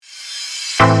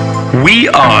We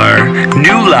are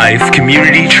New Life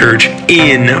Community Church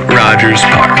in Rogers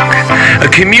Park, a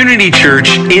community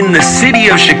church in the city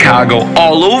of Chicago,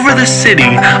 all over the city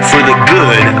for the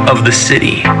good of the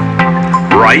city.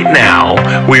 Right now,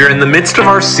 we are in the midst of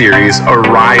our series,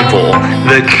 Arrival,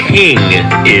 the King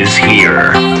is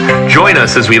Here. Join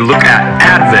us as we look at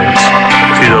Advent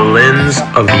through the lens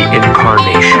of the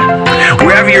Incarnation.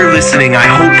 Wherever you're listening, I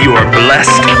hope you are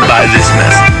blessed by this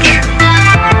message.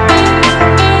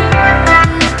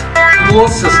 School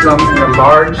system in a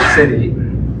large city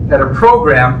had a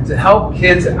program to help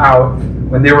kids out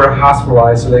when they were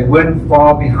hospitalized so they wouldn't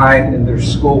fall behind in their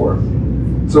schoolwork.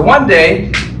 So one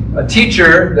day, a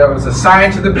teacher that was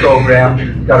assigned to the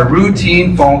program got a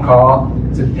routine phone call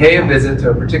to pay a visit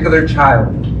to a particular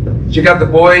child. She got the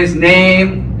boy's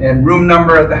name and room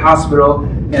number at the hospital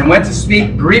and went to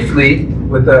speak briefly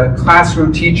with the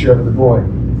classroom teacher of the boy.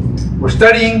 "We're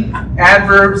studying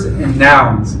adverbs and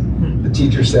nouns," the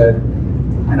teacher said,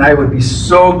 "and I would be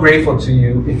so grateful to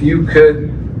you if you could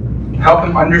help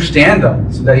him understand them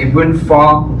so that he wouldn't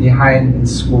fall behind in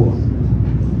school."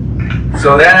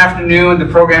 So that afternoon, the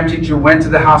program teacher went to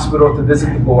the hospital to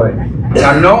visit the boy.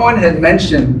 Now, no one had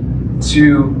mentioned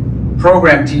to the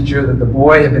program teacher that the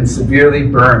boy had been severely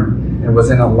burned and was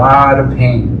in a lot of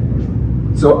pain.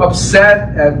 So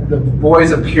upset at the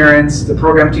boy's appearance, the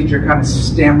program teacher kind of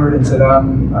stammered and said,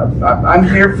 I'm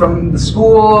here from the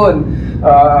school, and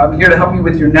I'm here to help you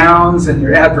with your nouns and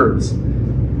your adverbs.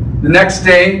 The next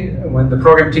day, when the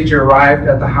program teacher arrived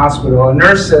at the hospital, a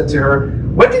nurse said to her,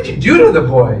 "What did you do to the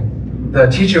boy?" The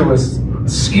teacher was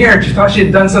scared. She thought she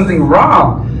had done something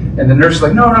wrong. And the nurse was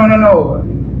like, no,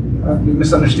 you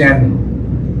misunderstand me.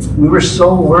 We were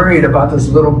so worried about this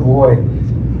little boy.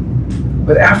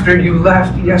 But after you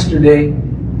left yesterday,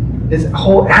 his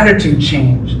whole attitude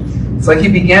changed. It's like he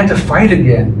began to fight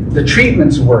again. The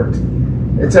treatments worked.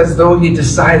 It's as though he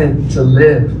decided to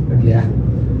live again.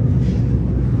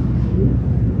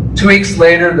 2 weeks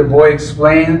later, the boy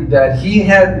explained that he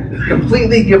had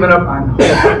completely given up on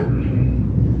hope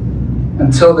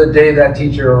until the day that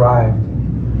teacher arrived.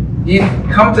 He'd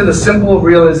come to the simple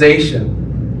realization,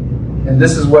 and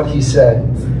this is what he said: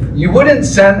 "You wouldn't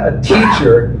send a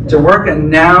teacher to work in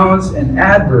nouns and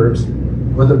adverbs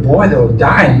with a boy that was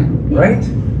dying, right?"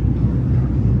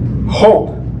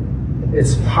 Hope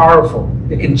is powerful.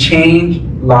 It can change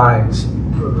lives.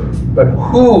 But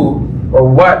who or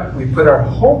what we put our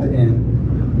hope in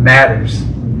matters.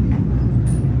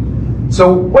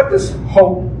 So what does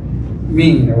hope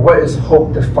mean, or what is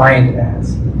hope defined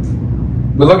as?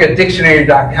 We look at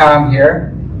dictionary.com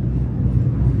here.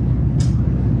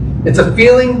 It's a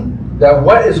feeling that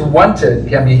what is wanted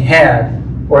can be had,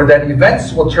 or that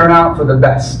events will turn out for the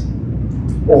best,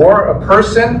 or a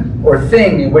person or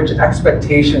thing in which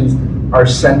expectations are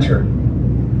centered.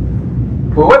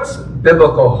 But what's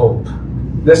biblical hope?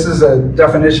 This is a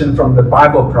definition from the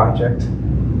Bible Project.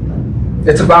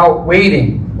 It's about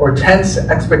waiting or tense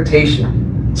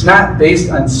expectation. It's not based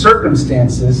on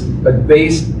circumstances, but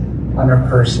based on a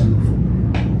person.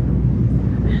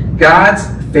 God's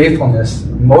faithfulness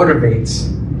motivates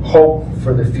hope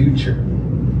for the future.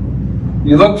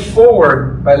 You look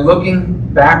forward by looking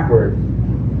backward,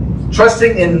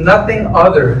 trusting in nothing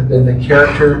other than the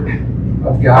character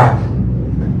of God.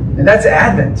 And that's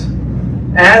Advent.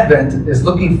 Advent is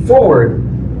looking forward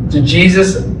to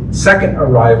Jesus' second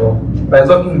arrival by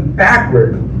looking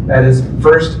backward at his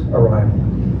first arrival.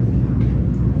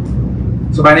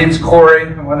 So my name's Corey.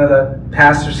 I'm one of the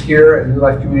pastors here at New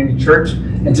Life Community Church.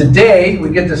 And today we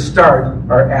get to start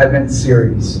our Advent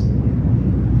series.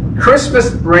 Christmas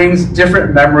brings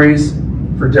different memories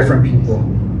for different people.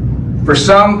 For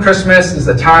some, Christmas is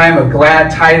a time of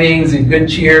glad tidings and good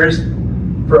cheers.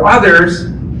 For others,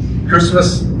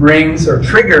 Christmas brings or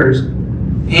triggers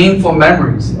painful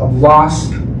memories of loss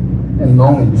and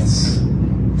loneliness.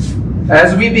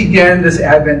 As we begin this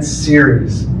Advent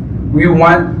series, we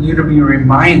want you to be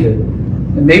reminded,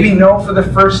 and maybe know for the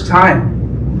first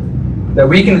time, that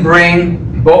we can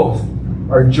bring both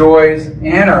our joys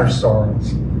and our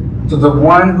sorrows to the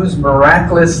one whose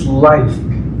miraculous life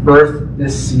birthed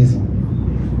this season.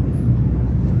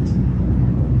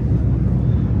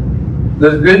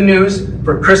 The good news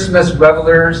for Christmas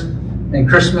revelers and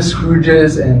Christmas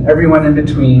Scrooges and everyone in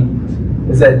between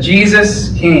is that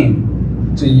Jesus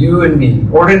came to you and me,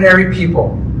 ordinary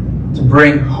people, to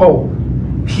bring hope,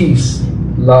 peace,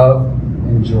 love,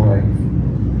 and joy.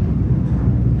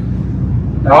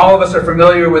 Now, all of us are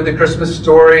familiar with the Christmas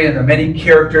story and the many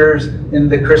characters in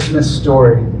the Christmas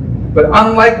story. But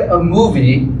unlike a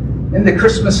movie, in the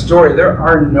Christmas story, there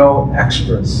are no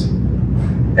extras.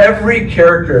 every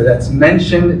character that's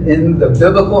mentioned in the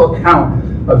biblical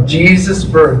account of Jesus'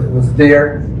 birth was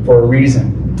there for a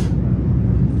reason.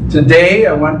 Today,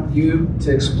 I want you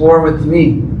to explore with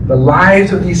me the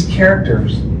lives of these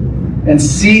characters and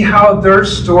see how their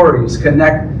stories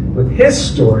connect with his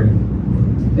story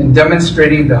in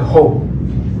demonstrating the hope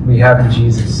we have in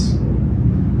Jesus.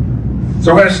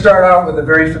 So we're going to start out with a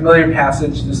very familiar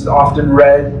passage. This is often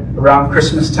read around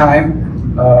Christmas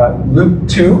time, Luke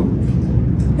 2.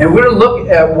 And we're going to look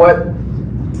at what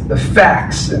the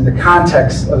facts and the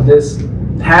context of this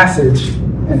passage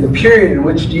and the period in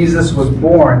which Jesus was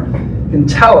born can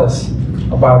tell us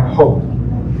about hope.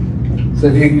 So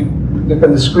if you look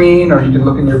on the screen, or you can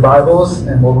look in your Bibles,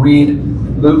 and we'll read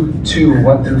Luke 2,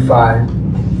 1 through 5.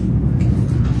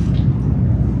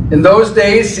 In those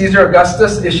days, Caesar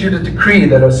Augustus issued a decree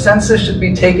that a census should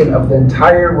be taken of the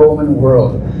entire Roman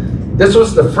world. This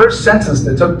was the first census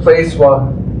that took place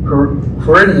while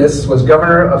Quirinius was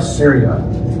governor of Syria.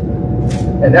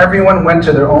 And everyone went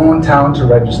to their own town to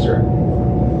register.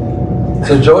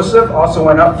 So Joseph also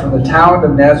went up from the town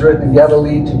of Nazareth in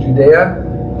Galilee to Judea,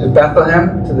 to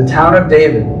Bethlehem, to the town of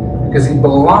David, because he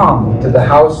belonged to the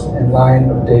house and line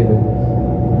of David.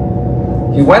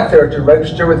 He went there to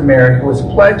register with Mary, who was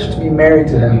pledged to be married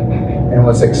to him and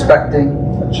was expecting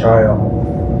a child.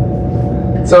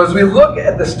 So as we look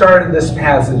at the start of this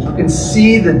passage, we can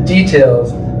see the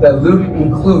details that Luke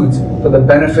includes for the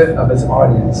benefit of his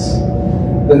audience.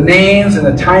 The names and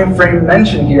the time frame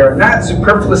mentioned here are not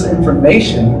superfluous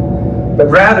information, but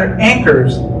rather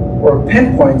anchors or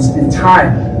pinpoints in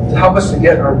time to help us to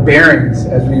get our bearings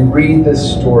as we read this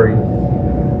story.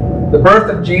 The birth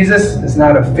of Jesus is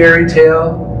not a fairy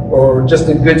tale or just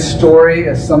a good story,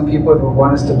 as some people would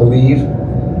want us to believe,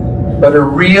 but a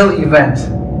real event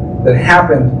that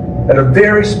happened at a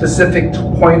very specific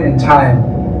point in time,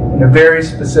 in a very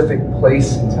specific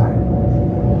place in time.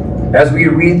 As we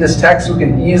read this text, we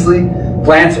can easily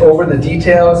glance over the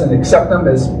details and accept them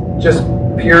as just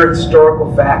pure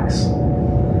historical facts.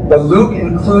 But Luke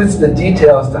includes the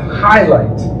details to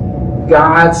highlight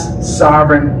God's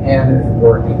sovereign hand at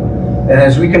work. And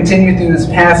as we continue through this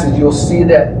passage, you'll see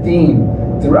that theme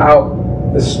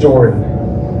throughout the story.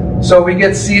 So we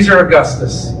get Caesar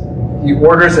Augustus. He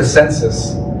orders a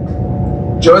census.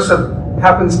 Joseph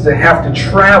happens to have to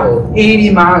travel 80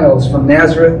 miles from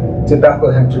Nazareth to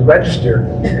Bethlehem to register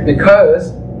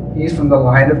because he's from the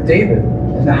line of David,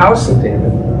 in the house of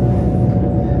David.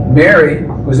 Mary,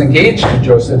 who's engaged to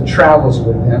Joseph, travels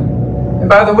with him. And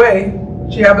by the way,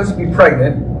 she happens to be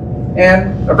pregnant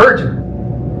and a virgin.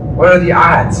 What are the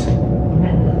odds?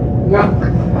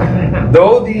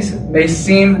 Though these may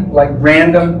seem like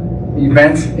random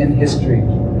events in history,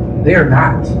 they are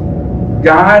not.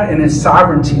 God in his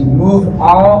sovereignty moved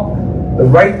all the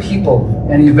right people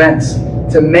and events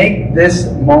to make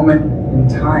this moment in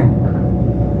time.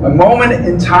 A moment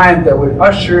in time that would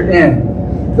usher in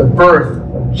the birth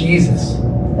of Jesus,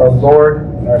 our Lord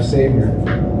and our Savior.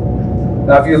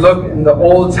 Now if you look in the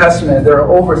Old Testament, there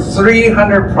are over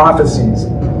 300 prophecies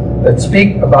that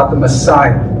speak about the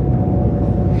Messiah.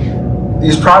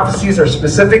 These prophecies are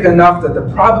specific enough that the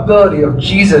probability of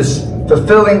Jesus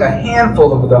fulfilling a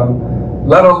handful of them,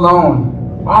 let alone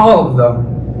all of them,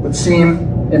 would seem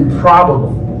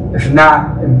improbable, if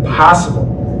not impossible.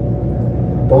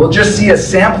 But we'll just see a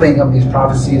sampling of these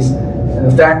prophecies, and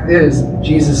the fact is,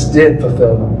 Jesus did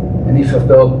fulfill them, and he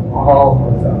fulfilled all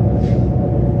of them.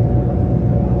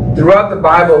 Throughout the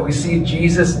Bible, we see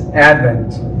Jesus'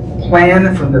 advent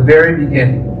planned from the very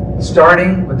beginning,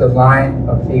 starting with the line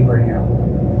of Abraham.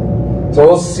 So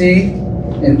we'll see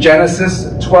in Genesis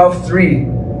 12:3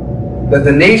 that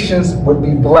the nations would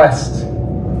be blessed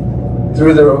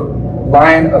through the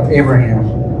line of Abraham.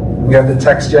 We have the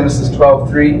text, Genesis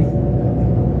 12:3.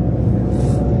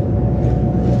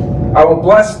 I will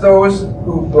bless those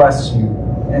who bless you,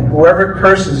 and whoever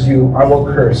curses you, I will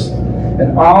curse.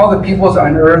 And all the peoples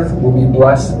on earth will be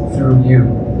blessed through you.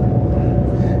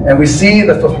 And we see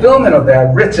the fulfillment of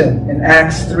that written in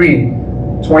Acts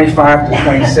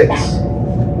 3:25-26.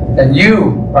 And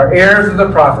you are heirs of the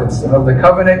prophets and of the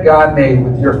covenant God made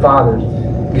with your fathers.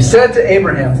 He said to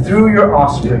Abraham, through your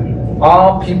offspring,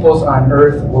 all peoples on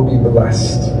earth will be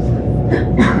blessed.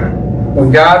 When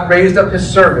God raised up his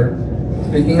servant,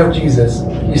 speaking of Jesus,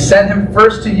 he sent him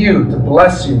first to you to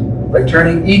bless you by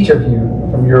turning each of you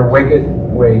from your wicked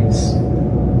ways.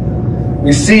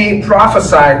 We see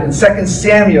prophesied in 2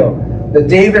 Samuel that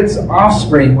David's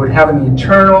offspring would have an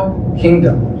eternal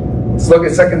kingdom. Let's look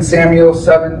at 2 Samuel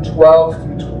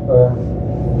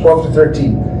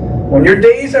 7:12-13. When your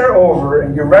days are over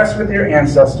and you rest with your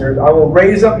ancestors, I will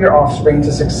raise up your offspring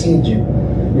to succeed you,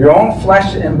 your own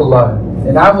flesh and blood,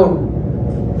 and I will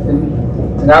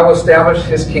establish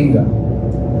his kingdom.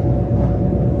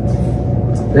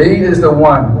 He is the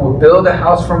one who will build a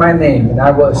house for my name, and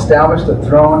I will establish the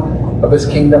throne of his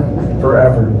kingdom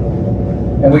forever.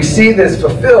 And we see this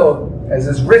fulfilled as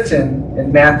is written in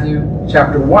Matthew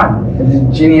chapter 1, in the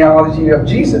genealogy of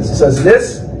Jesus. It says,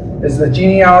 this is the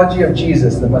genealogy of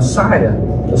Jesus, the Messiah,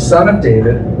 the son of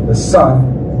David, the son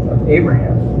of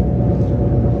Abraham.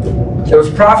 It was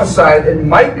prophesied in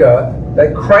Micah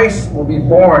that Christ will be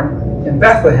born in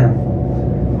Bethlehem.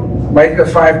 Micah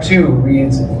 5:2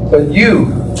 reads, but you,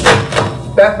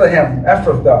 Bethlehem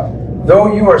Ephrathah,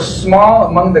 though you are small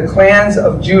among the clans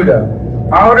of Judah,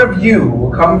 out of you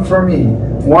will come for me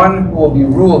one who will be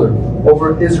ruler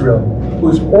over Israel,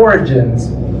 whose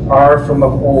origins are from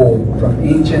of old, from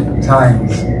ancient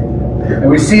times. And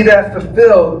we see that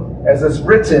fulfilled as is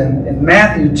written in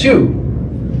Matthew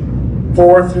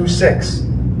 2:4-6.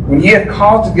 When he had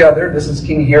called together, this is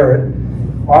King Herod,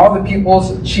 all the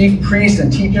people's chief priests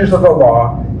and teachers of the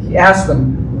law, he asked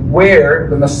them where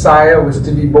the Messiah was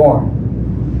to be born.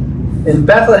 In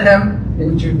Bethlehem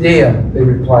in Judea, they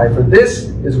replied, for this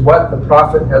is what the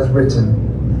prophet has written.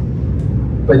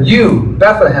 But you,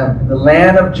 Bethlehem, the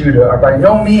land of Judah, are by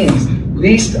no means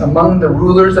least among the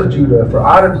rulers of Judah, for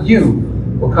out of you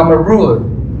will come a ruler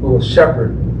who will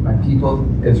shepherd my people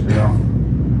Israel.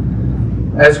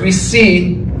 As we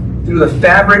see through the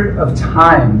fabric of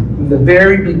time, from the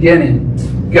very beginning,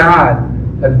 God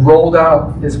had rolled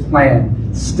out his plan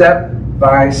step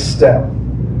by step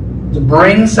to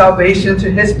bring salvation to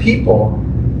his people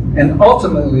and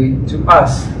ultimately to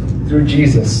us through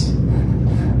Jesus.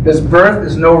 His birth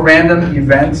is no random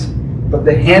event, but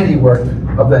the handiwork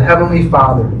of the Heavenly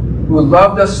Father, who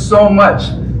loved us so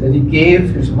much that he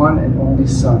gave his one and only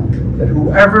Son, that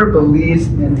whoever believes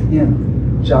in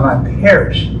him shall not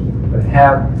perish, but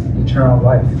have eternal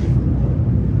life.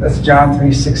 That's John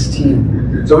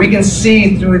 3:16. So we can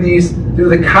see through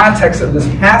the context of this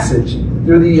passage,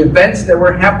 through the events that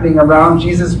were happening around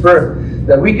Jesus' birth,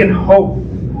 that we can hope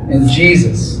in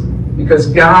Jesus, because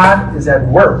God is at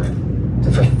work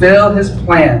to fulfill his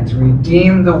plan to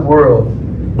redeem the world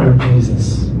through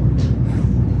Jesus.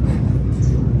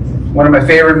 One of my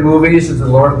favorite movies is The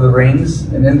Lord of the Rings,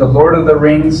 and in The Lord of the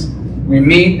Rings, we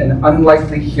meet an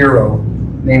unlikely hero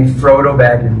named Frodo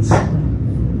Baggins,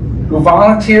 who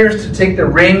volunteers to take the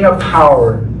Ring of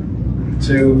Power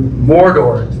to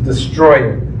Mordor to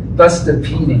destroy it, thus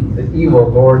defeating the evil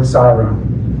Lord Sauron.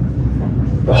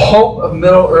 The hope of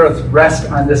Middle-earth rests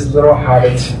on this little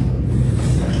hobbit.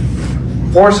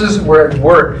 Forces were at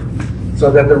work so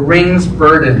that the ring's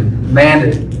burden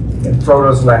landed in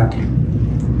Frodo's lap.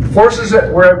 Forces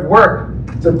were at work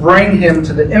to bring him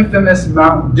to the infamous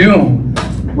Mount Doom,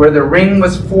 where the ring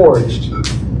was forged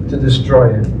to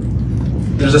destroy it.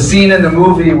 There's a scene in the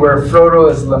movie where Frodo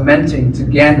is lamenting to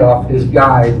Gandalf, his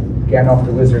guide, Gandalf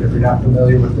the Wizard, if you're not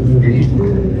familiar with the movie.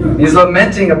 He's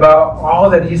lamenting about all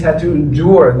that he's had to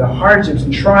endure, the hardships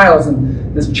and trials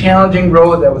and this challenging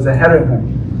road that was ahead of him.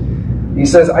 He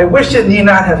says, I wish it need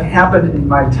not have happened in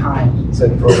my time,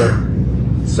 said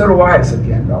Frodo. So do I, said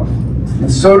Gandalf. And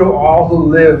so do all who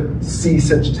live to see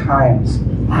such times.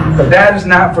 But that is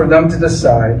not for them to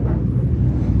decide.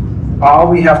 All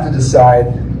we have to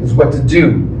decide is what to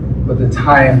do with the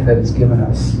time that is given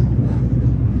us.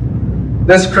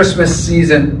 This Christmas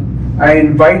season, I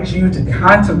invite you to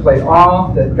contemplate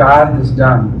all that God has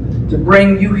done to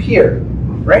bring you here,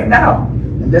 right now,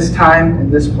 in this time, in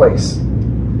this place.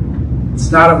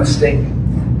 It's not a mistake.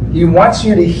 He wants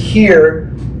you to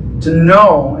hear, to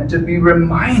know, and to be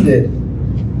reminded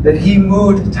that he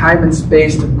moved time and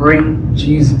space to bring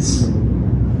Jesus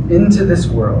into this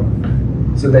world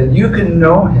so that you can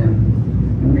know him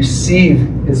and receive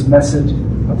his message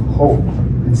of hope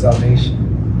and salvation.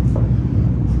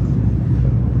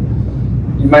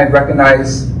 You might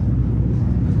recognize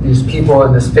these people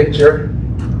in this picture.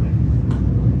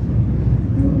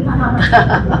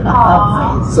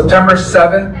 September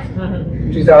 7th,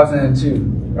 2002,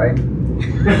 right?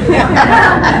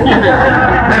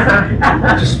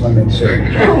 Just want to make sure.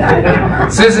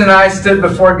 Susan and I stood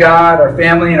before God, our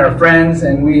family, and our friends,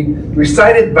 and we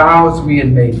recited vows we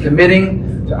had made,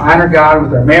 committing to honor God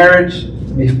with our marriage,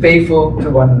 to be faithful to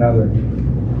one another.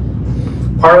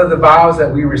 Part of the vows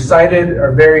that we recited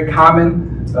are very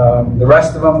common. The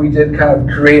rest of them we did kind of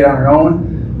create on our own.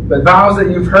 But vows that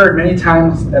you've heard many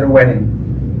times at a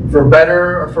wedding, for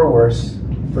better or for worse,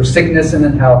 for sickness and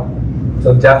in health,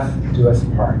 till death do us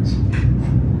part.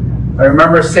 I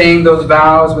remember saying those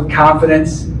vows with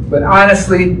confidence, but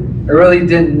honestly, I really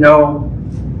didn't know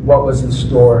what was in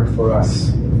store for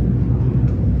us.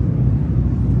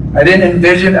 I didn't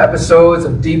envision episodes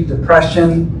of deep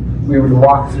depression we would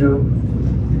walk through,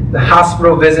 the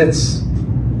hospital visits,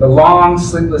 the long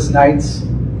sleepless nights,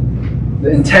 the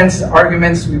intense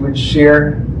arguments we would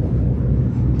share.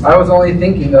 I was only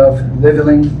thinking of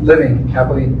living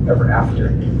happily ever after.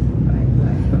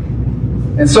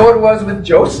 And so it was with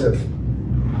Joseph,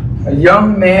 a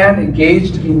young man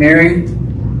engaged to be married,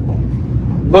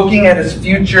 looking at his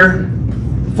future,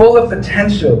 full of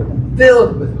potential,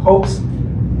 filled with hopes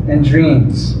and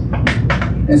dreams.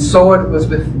 And so it was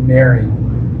with Mary,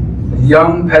 a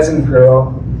young peasant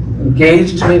girl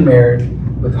engaged to be married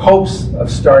with hopes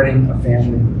of starting a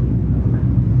family.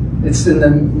 It's in the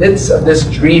midst of this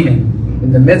dreaming,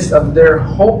 in the midst of their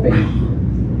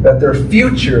hoping, that their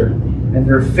future and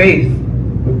their faith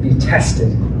would be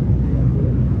tested.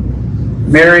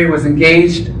 Mary was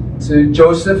engaged to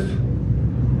Joseph.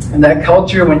 In that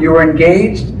culture, when you were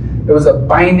engaged, it was a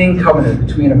binding covenant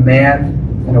between a man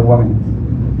and a woman.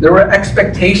 There were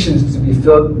expectations to be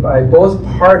filled by both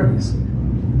parties,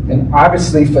 and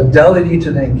obviously fidelity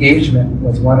to the engagement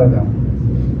was one of them.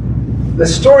 The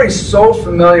story is so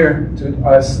familiar to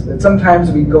us that sometimes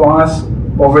we gloss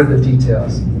over the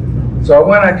details. So I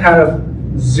want to kind of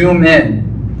zoom in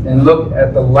and look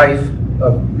at the life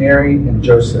of Mary and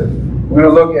Joseph. We're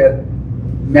going to look at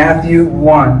Matthew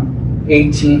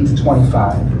 1:18 to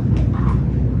 25.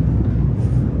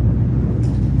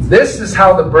 This is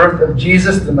how the birth of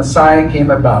Jesus the Messiah came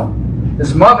about.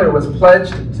 His mother Mary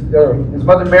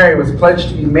was pledged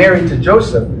to be married to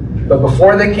Joseph, but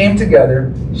before they came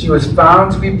together, she was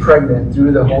found to be pregnant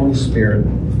through the Holy Spirit.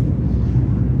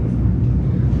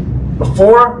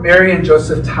 Before Mary and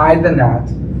Joseph tied the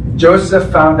knot, Joseph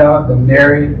found out that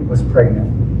Mary was pregnant.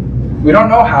 We don't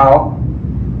know how.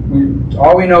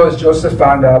 All we know is Joseph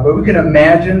found out, but we can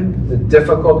imagine the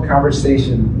difficult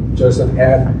conversation Joseph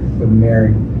had with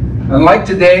Mary. Unlike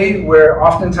today, where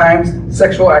oftentimes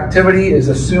sexual activity is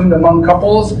assumed among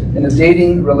couples in a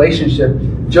dating relationship,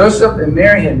 Joseph and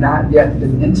Mary had not yet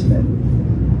been intimate.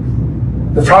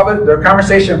 Their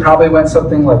conversation probably went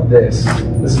something like this.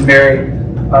 This is Mary.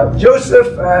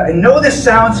 Joseph, I know this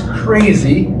sounds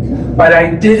crazy, but I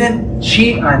didn't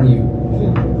cheat on you.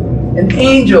 An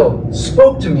angel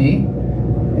spoke to me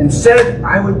and said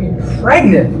I would be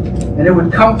pregnant and it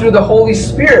would come through the Holy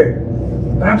Spirit,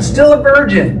 but I'm still a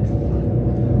virgin.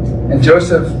 And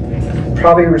Joseph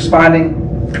probably responding,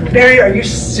 Mary, are you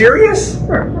serious?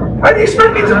 How do you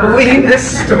expect me to believe this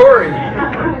story?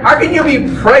 How can you be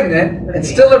pregnant and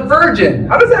still a virgin?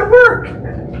 How does that work?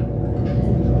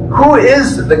 Who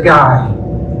is the guy?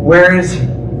 Where is he?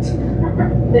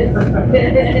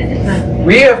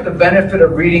 We have the benefit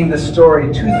of reading the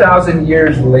story 2,000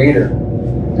 years later,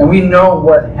 and we know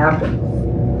what happened.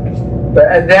 But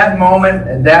at that moment,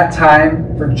 at that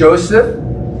time, for Joseph,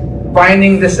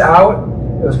 finding this out,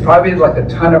 it was probably like a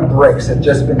ton of bricks had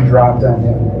just been dropped on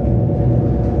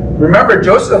him. Remember,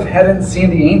 Joseph hadn't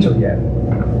seen the angel yet.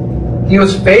 He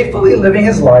was faithfully living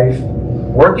his life,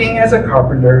 working as a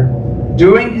carpenter,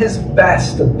 doing his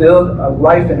best to build a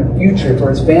life and a future for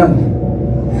his family.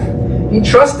 He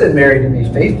trusted Mary to be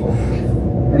faithful,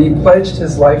 and he pledged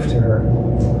his life to her.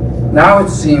 Now it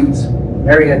seems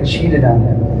Mary had cheated on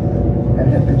him and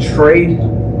had betrayed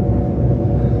him.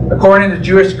 According to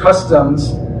Jewish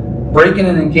customs, breaking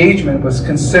an engagement was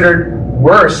considered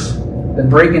worse than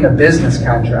breaking a business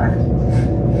contract.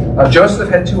 Now, Joseph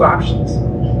had two options.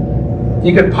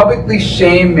 He could publicly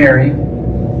shame Mary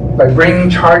by bringing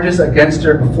charges against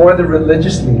her before the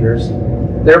religious leaders,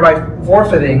 thereby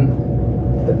forfeiting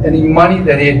any money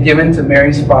that he had given to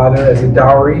Mary's father as a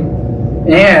dowry,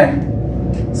 and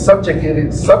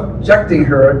subjecting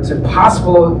her to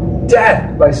possible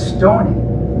death by stoning,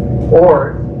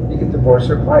 or he could divorce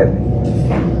her quietly.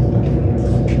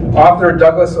 Author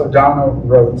Douglas O'Donnell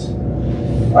wrote,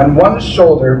 on one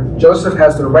shoulder, Joseph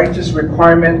has the righteous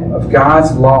requirement of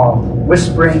God's law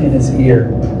whispering in his ear,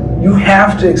 you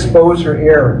have to expose her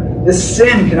error. This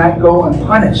sin cannot go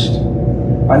unpunished.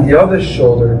 On the other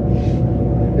shoulder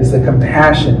is the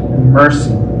compassion and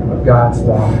mercy of God's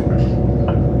law.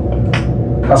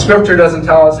 Now, Scripture doesn't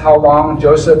tell us how long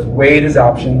Joseph weighed his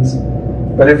options,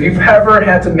 but if you've ever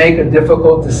had to make a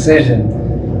difficult decision,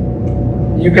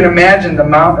 you can imagine the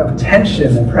amount of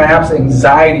tension and perhaps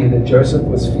anxiety that Joseph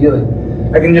was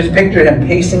feeling. I can just picture him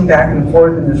pacing back and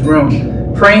forth in his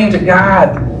room, praying to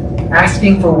God,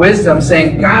 asking for wisdom,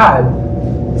 saying,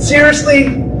 God,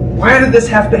 seriously? Why did this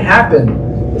have to happen?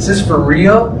 Is this for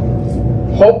real?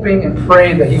 Hoping and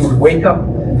praying that he would wake up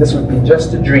and this would be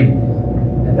just a dream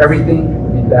and everything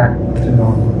would be back to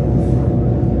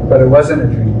normal. But it wasn't a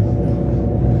dream.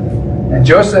 And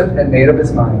Joseph had made up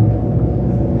his mind.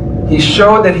 He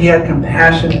showed that he had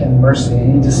compassion and mercy,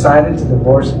 and he decided to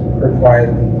divorce her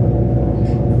quietly.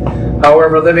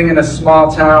 However, living in a small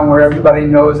town where everybody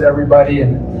knows everybody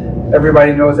and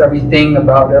everybody knows everything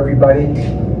about everybody,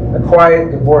 a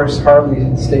quiet divorce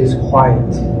hardly stays quiet.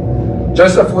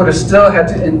 Joseph would have still had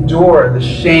to endure the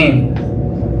shame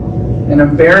and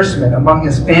embarrassment among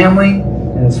his family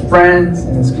and his friends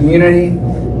and his community.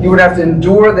 He would have to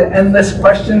endure the endless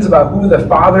questions about who the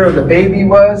father of the baby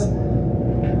was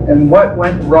and what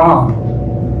went wrong.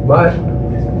 But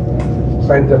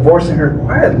by divorcing her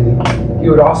quietly, he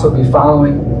would also be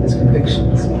following his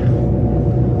convictions.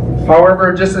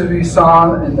 However, just as we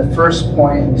saw in the first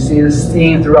point, we see this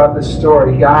theme throughout the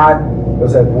story. God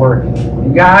was at work.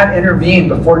 And God intervened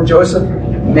before Joseph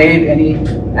made any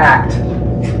act.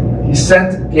 He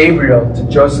sent Gabriel to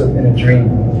Joseph in a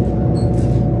dream.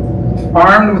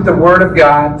 Armed with the word of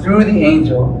God through the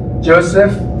angel,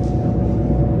 Joseph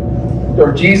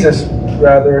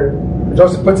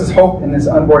puts his hope in his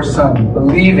unborn son,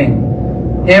 believing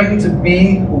him to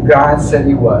be who God said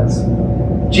he was.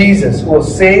 Jesus, who will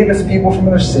save his people from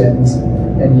their sins,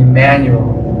 and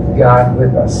Emmanuel, God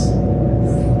with us.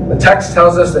 The text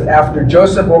tells us that after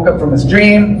Joseph woke up from his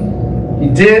dream, he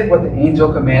did what the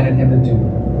angel commanded him to do,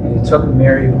 and he took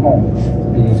Mary home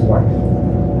to be his wife.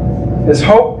 His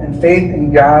hope and faith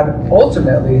in God,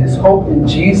 ultimately his hope in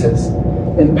Jesus,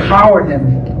 empowered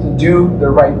him to do the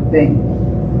right thing,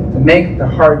 to make the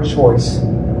hard choice.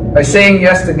 By saying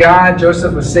yes to God,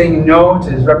 Joseph was saying no to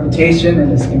his reputation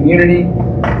and his community.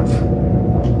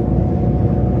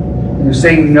 He was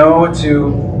saying no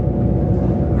to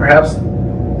perhaps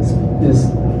his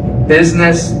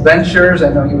business ventures. I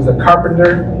know he was a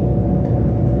carpenter.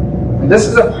 And this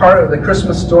is a part of the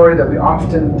Christmas story that we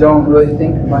often don't really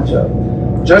think much of.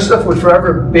 Joseph would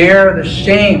forever bear the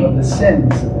shame of the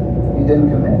sins he didn't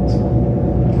commit.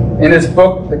 In his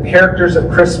book, The Characters of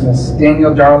Christmas,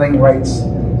 Daniel Darling writes,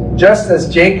 just as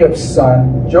Jacob's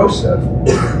son, Joseph,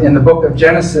 in the book of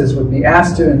Genesis would be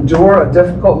asked to endure a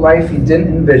difficult life he didn't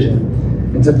envision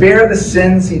and to bear the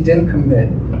sins he didn't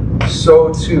commit,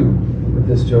 so too with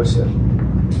this Joseph.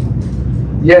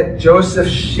 Yet Joseph's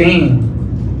shame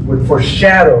would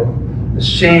foreshadow the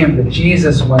shame that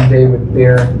Jesus one day would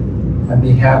bear on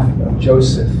behalf of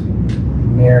Joseph,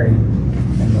 Mary,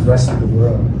 and the rest of the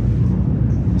world.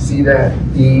 See that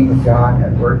theme of God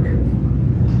at work?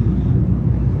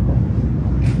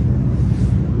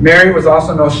 Mary was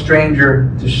also no stranger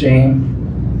to shame.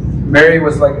 Mary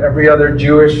was like every other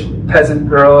Jewish peasant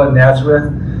girl in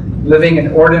Nazareth, living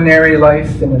an ordinary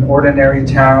life in an ordinary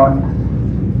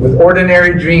town, with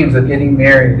ordinary dreams of getting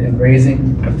married and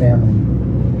raising a family.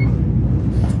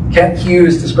 Kent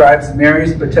Hughes describes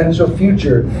Mary's potential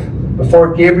future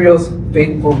before Gabriel's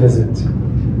fateful visit.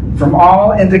 From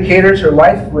all indicators, her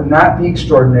life would not be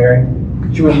extraordinary.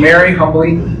 She would marry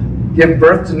humbly, give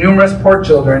birth to numerous poor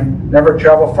children, never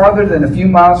travel farther than a few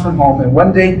miles from home, and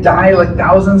one day die like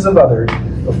thousands of others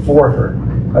before her,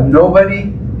 a nobody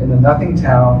in the nothing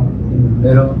town in the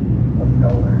middle of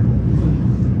nowhere.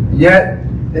 Yet,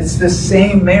 it's this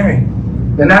same Mary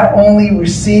that not only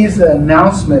receives the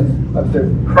announcement of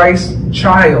the Christ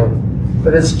child,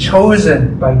 but is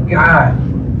chosen by God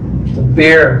to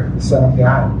bear the Son of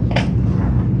God.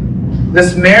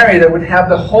 This Mary that would have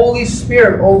the Holy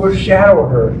Spirit overshadow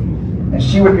her, and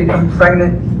she would become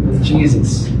pregnant with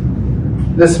Jesus.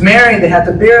 This Mary that had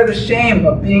to bear the shame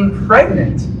of being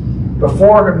pregnant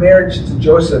before her marriage to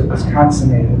Joseph was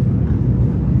consummated.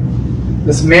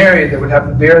 This Mary that would have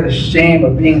to bear the shame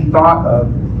of being thought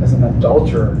of as an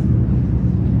adulterer.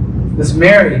 This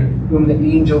Mary whom the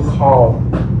angel called,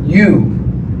 "You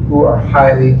who are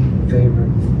highly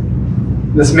favored."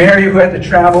 This Mary who had to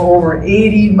travel over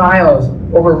 80 miles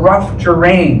over rough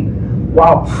terrain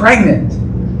while pregnant.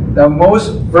 Now,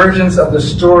 most versions of the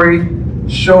story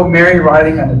show Mary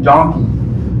riding on a donkey.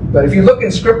 But if you look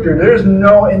in Scripture, there's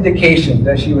no indication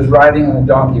that she was riding on a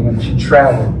donkey when she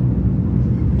traveled.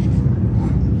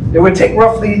 It would take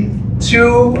roughly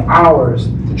 2 hours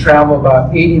to travel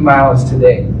about 80 miles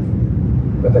today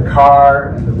with the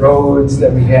car and the roads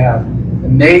that we have,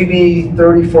 and maybe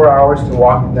 34 hours to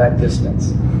walk that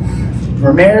distance.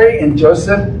 For Mary and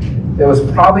Joseph, it was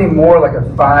probably more like a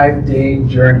 5-day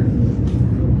journey.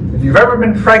 If you've ever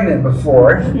been pregnant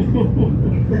before,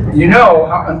 you know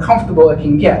how uncomfortable it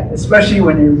can get, especially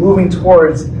when you're moving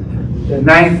towards the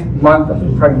 9th month of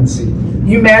the pregnancy. Can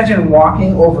you imagine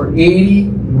walking over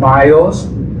 80 miles?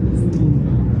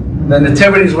 The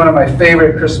Nativity is one of my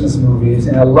favorite Christmas movies,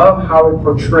 and I love how it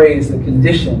portrays the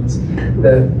conditions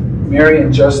that Mary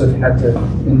and Joseph had to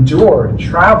endure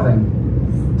traveling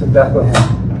to Bethlehem.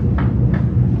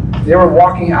 They were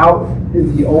walking out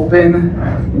in the open.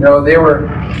 You know, they were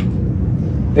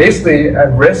basically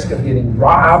at risk of getting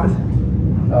robbed,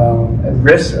 at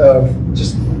risk of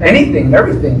just anything and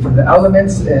everything from the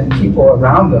elements and people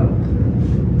around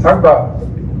them. Talk about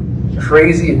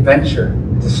crazy adventure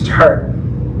to start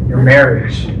your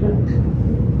marriage.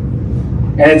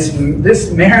 And it's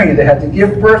this Mary that had to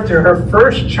give birth to her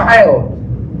first child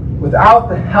without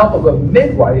the help of a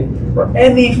midwife or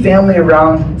any family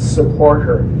around to support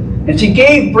her. And she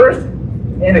gave birth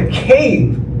in a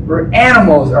cave where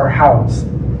animals are housed.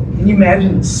 Can you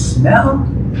imagine the smell?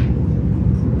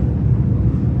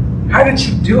 How did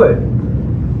she do it?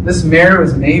 This Mary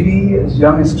was maybe as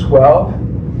young as 12.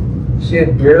 She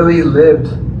had barely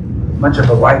lived much of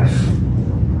a life.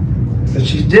 But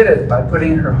she did it by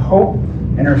putting her hope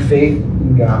and her faith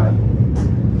in God.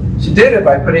 She did it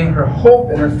by putting her hope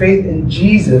and her faith in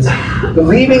Jesus,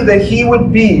 believing that he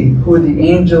would be who the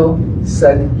angel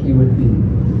said he would be.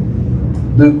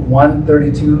 Luke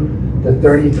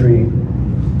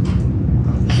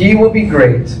 1:32-33. He will be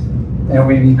great and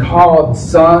will be called the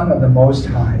Son of the Most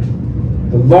High.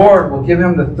 The Lord will give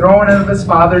him the throne of his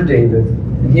father David,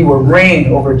 and he will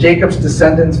reign over Jacob's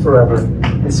descendants forever.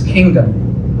 His kingdom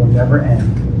will never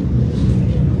end.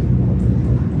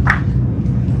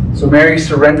 So Mary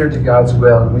surrendered to God's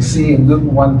will. And we see in Luke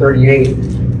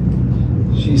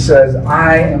 1:38, she says,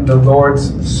 I am the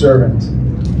Lord's servant.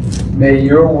 May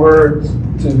your words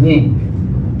to me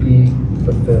be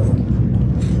fulfilled.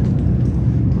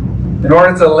 In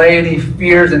order to allay any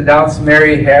fears and doubts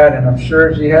Mary had, and I'm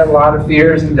sure she had a lot of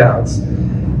fears and doubts,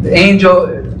 the angel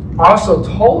also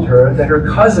told her that her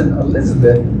cousin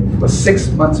Elizabeth was 6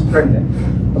 months pregnant.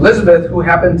 Elizabeth, who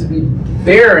happened to be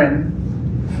barren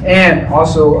and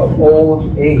also of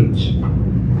old age.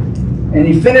 And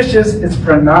he finishes his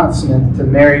pronouncement to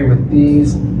Mary with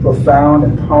these profound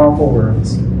and powerful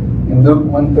words in Luke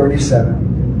 1:37.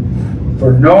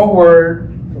 For no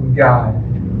word from God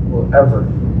will ever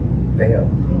fail.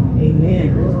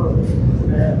 Amen.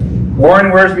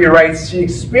 Warren Wiersbe writes, she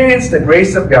experienced the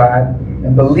grace of God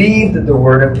and believed the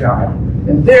word of God,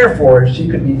 and therefore she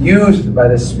could be used by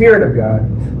the Spirit of God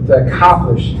to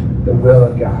accomplish the will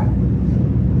of God.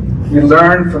 We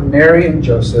learn from Mary and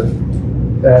Joseph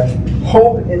that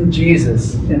hope in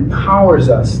Jesus empowers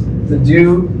us to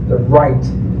do the right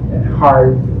and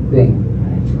hard thing.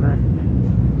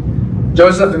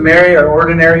 Joseph and Mary are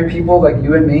ordinary people like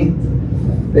you and me.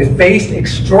 They faced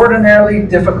extraordinarily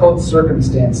difficult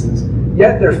circumstances,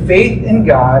 yet their faith in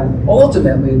God,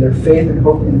 ultimately their faith and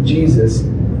hope in Jesus,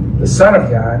 the Son of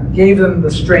God, gave them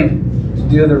the strength to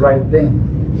do the right thing.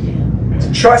 To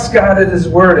trust God at his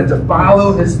word and to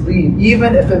follow his lead,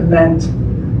 even if it meant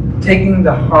taking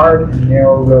the hard and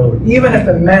narrow road, even if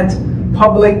it meant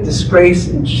public disgrace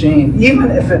and shame, even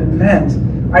if it meant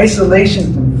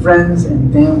isolation from friends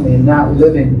and family and not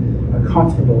living a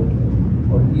comfortable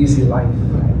or easy life.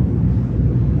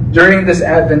 During this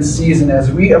Advent season,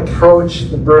 as we approach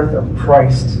the birth of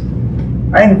Christ,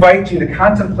 I invite you to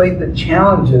contemplate the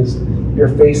challenges you're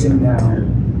facing now.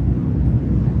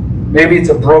 Maybe it's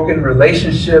a broken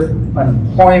relationship,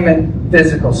 unemployment,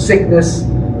 physical sickness,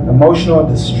 emotional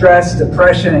distress,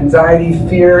 depression, anxiety,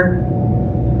 fear,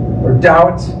 or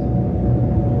doubt.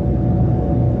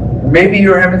 Or maybe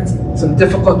you're having some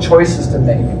difficult choices to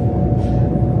make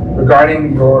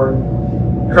regarding your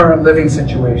current living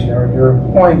situation or your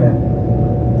employment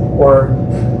or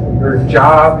your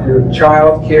job, your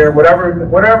child care,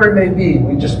 whatever it may be.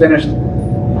 We just finished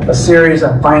a series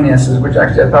on finances, which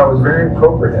actually I thought was very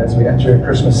appropriate as we enter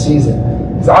Christmas season.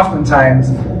 Because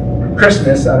oftentimes,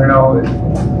 Christmas, I don't know,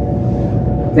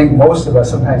 I think most of us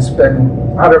sometimes spend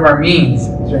out of our means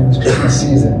during this Christmas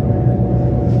season.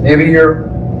 Maybe we're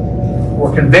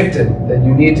convicted that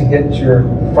you need to get your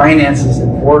finances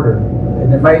in order,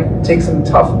 and it might take some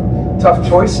tough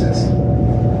choices.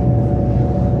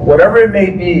 Whatever it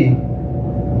may be,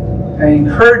 I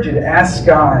encourage you to ask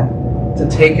God to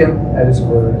take him at his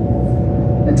word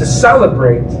and to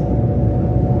celebrate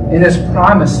in his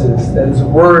promises that his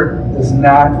word does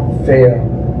not fail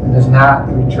and does not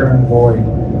return void.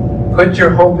 Put your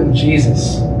hope in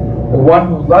Jesus, the one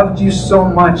who loved you so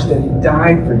much that he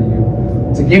died for you,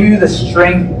 to give you the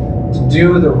strength to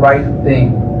do the right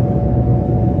thing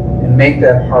and make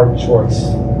that hard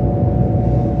choice.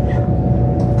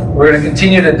 We're going to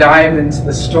continue to dive into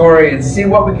the story and see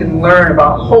what we can learn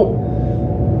about hope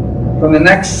from the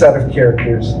next set of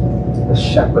characters, the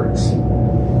shepherds.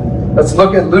 Let's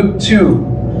look at Luke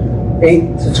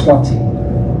 2:8-20.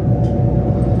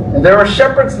 And there were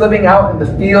shepherds living out in the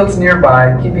fields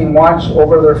nearby, keeping watch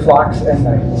over their flocks at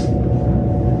night.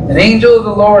 An angel of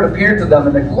the Lord appeared to them,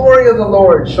 and the glory of the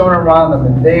Lord shone around them,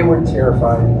 and they were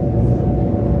terrified.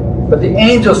 But the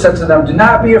angel said to them, "Do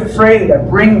not be afraid. I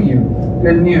bring you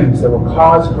good news that will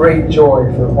cause great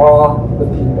joy for all the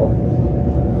people.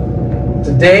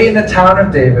 Today in the town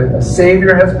of David, a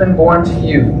Savior has been born to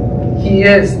you. He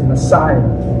is the Messiah,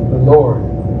 the Lord.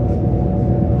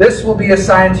 This will be a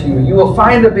sign to you. You will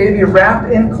find a baby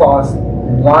wrapped in cloths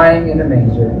and lying in a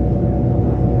manger."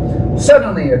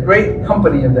 Suddenly, a great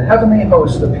company of the heavenly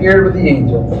host appeared with the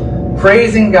angel,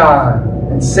 praising God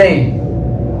and saying,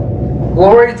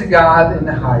 "Glory to God in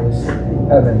the highest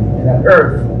heaven, and on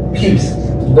earth peace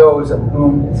to those on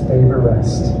whom His favor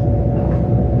rests."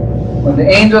 When the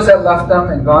angels had left them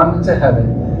and gone into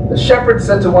heaven, the shepherds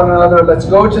said to one another, "Let's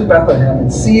go to Bethlehem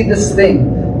and see this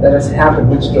thing that has happened,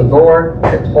 which the Lord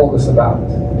had told us about."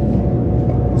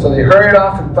 So they hurried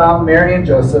off and found Mary and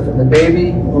Joseph and the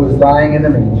baby who was lying in the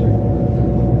manger.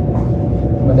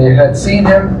 When they had seen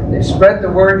him, they spread the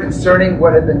word concerning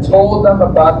what had been told them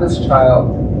about this child.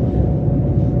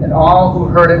 And all who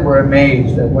heard it were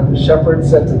amazed at what the shepherds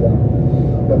said to them.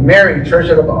 But Mary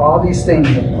treasured up all these things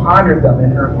and pondered them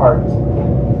in her heart.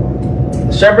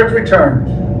 The shepherds returned,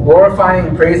 glorifying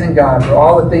and praising God for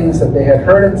all the things that they had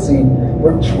heard and seen,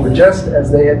 which were just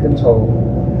as they had been told.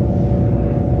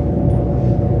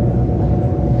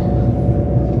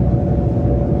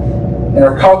 In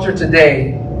our culture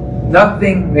today,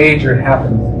 nothing major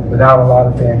happens without a lot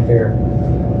of fanfare.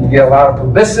 You get a lot of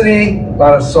publicity, a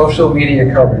lot of social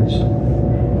media coverage.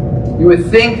 You would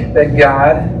think that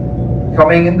God,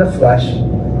 coming in the flesh,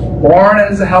 born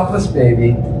as a helpless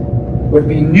baby, would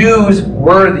be news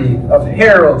worthy of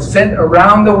heralds sent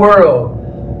around the world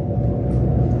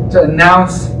to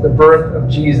announce the birth of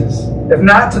Jesus. If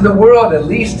not to the world, at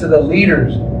least to the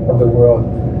leaders of the world.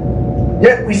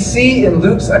 Yet we see in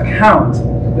Luke's account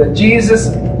that Jesus'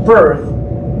 birth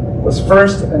was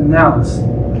first announced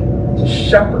to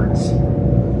shepherds.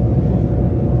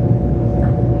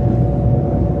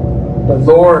 The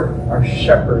Lord, our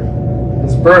shepherd,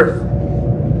 His birth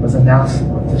was announced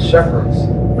to shepherds.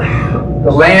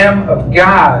 The Lamb of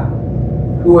God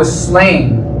who was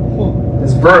slain,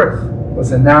 His birth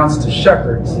was announced to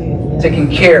shepherds, taking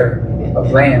care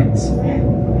of lambs.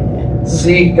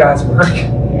 See God's work,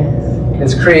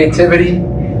 His creativity.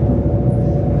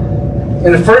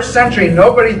 In the first century,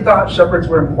 nobody thought shepherds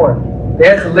were important. They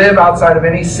had to live outside of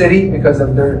any city because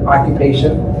of their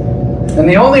occupation. And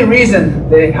the only reason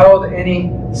they held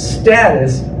any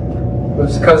status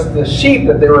was because the sheep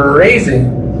that they were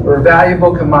raising were a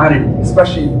valuable commodity,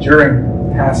 especially during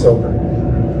Passover.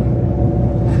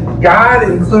 God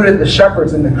included the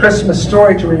shepherds in the Christmas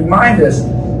story to remind us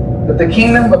that the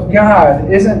kingdom of God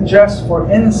isn't just for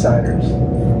insiders,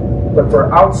 but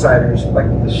for outsiders like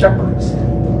the shepherds,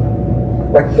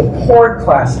 like the poor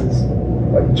classes,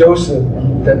 like Joseph,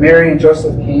 that Mary and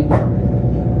Joseph came from.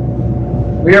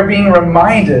 We are being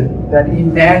reminded that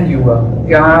Emmanuel,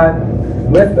 God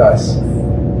with us,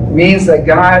 means that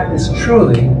God is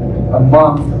truly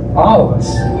among all of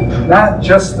us, not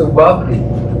just the wealthy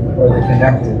or the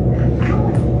connected.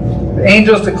 The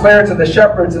angels declare to the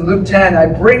shepherds in Luke 10, "I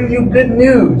bring you good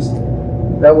news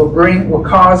that will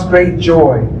cause great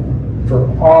joy for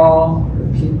all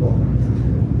the people."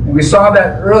 And we saw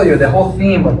that earlier, the whole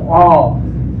theme of all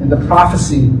in the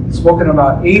prophecy spoken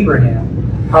about Abraham,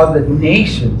 how the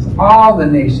nations, all the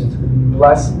nations, would be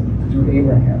blessed through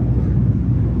Abraham.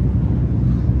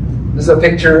 This is a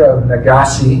picture of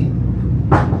Nagasi.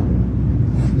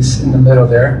 He's in the middle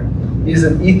there. He's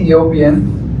an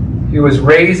Ethiopian. He was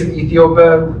raised in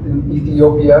Ethiopia.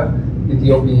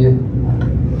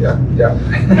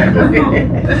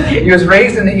 He was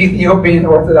raised in the Ethiopian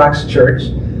Orthodox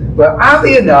Church. But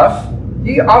oddly enough,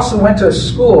 he also went to a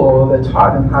school that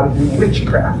taught him how to do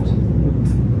witchcraft.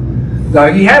 Now,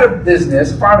 he had a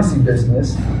business, a pharmacy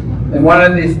business, and one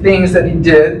of the things that he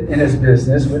did in his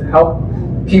business would help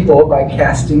people by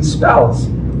casting spells.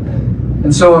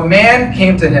 And so a man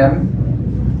came to him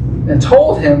and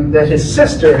told him that his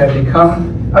sister had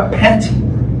become a Penti.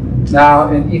 Now,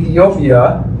 in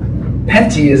Ethiopia,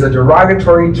 Penti is a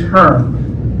derogatory term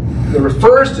that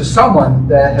refers to someone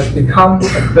that has become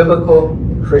a biblical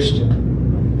Christian.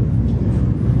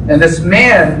 And this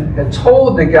man had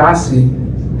told Nagasi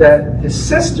that his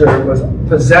sister was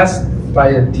possessed by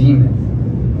a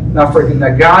demon. Now, for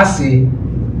Nagasi,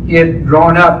 he had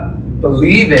grown up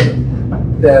believing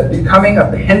that becoming a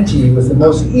Penti was the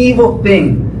most evil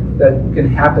thing that can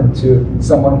happen to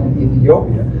someone in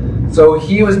Ethiopia. So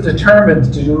he was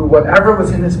determined to do whatever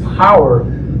was in his power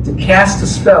to cast a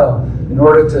spell in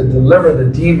order to deliver the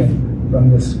demon from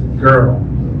this girl.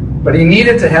 But he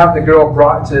needed to have the girl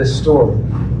brought to his store.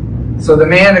 So the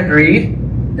man agreed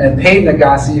and paid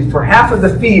Nagasi for half of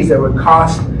the fees that would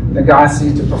cost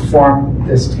Nagasi to perform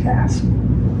this task.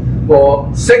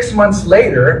 Well, 6 months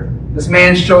later, this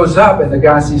man shows up at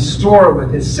Nagasi's store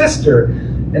with his sister,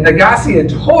 and Nagasi had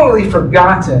totally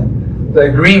forgotten the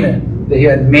agreement that he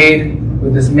had made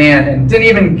with this man and didn't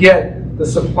even get the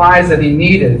supplies that he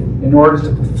needed in order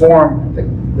to perform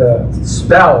the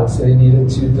spells that he needed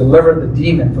to deliver the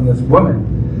demon from this woman.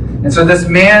 And so this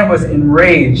man was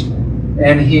enraged,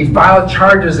 and he filed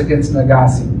charges against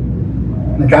Nagasi.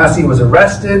 Nagasi was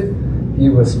arrested, he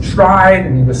was tried,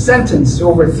 and he was sentenced to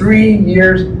over 3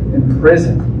 years in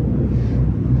prison.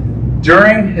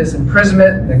 During his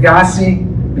imprisonment, Nagasi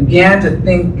began to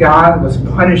think God was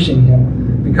punishing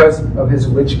him because of his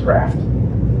witchcraft.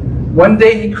 One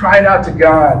day he cried out to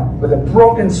God with a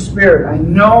broken spirit, "I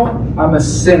know I'm a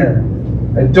sinner.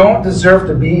 I don't deserve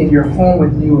to be in your home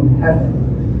with you in heaven.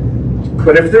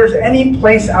 But if there's any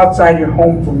place outside your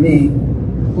home for me,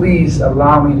 please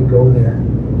allow me to go there."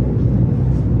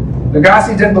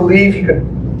 Nagasi didn't believe he could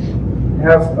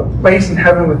have a place in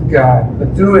heaven with God,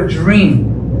 but through a dream,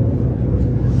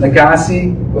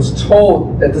 Nagasi was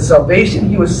told that the salvation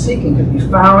he was seeking could be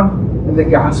found in the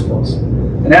Gospels.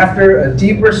 And after a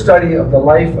deeper study of the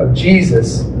life of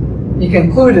Jesus, he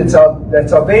concluded that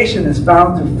salvation is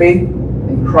found through faith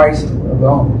in Christ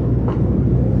alone.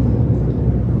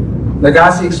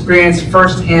 Nagasi experienced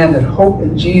firsthand that hope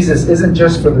in Jesus isn't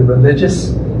just for the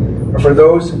religious, or for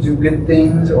those who do good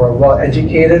things, or are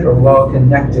well-educated or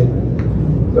well-connected,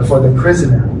 but for the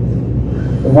prisoner,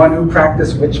 the one who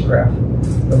practiced witchcraft,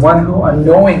 the one who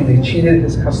unknowingly cheated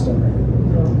his customer.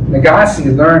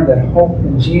 Nagasi learned that hope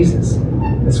in Jesus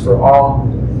is for all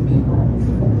people.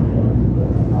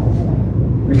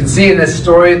 We can see in this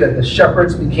story that the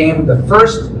shepherds became the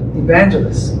first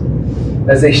evangelists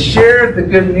as they shared the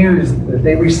good news that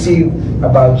they received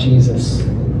about Jesus.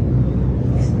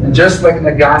 And just like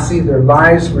Nagasi, their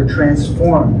lives were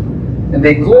transformed, and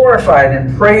they glorified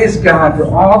and praised God for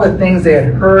all the things they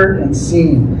had heard and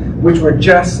seen, which were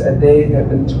just as they had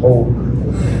been told.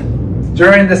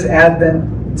 During this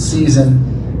Advent season,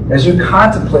 as you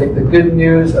contemplate the good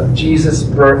news of Jesus'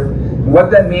 birth and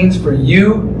what that means for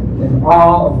you and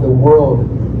all of the world,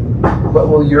 what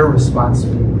will your response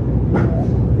be?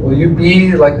 Will you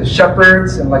be like the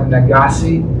shepherds and like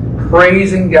Nagasi,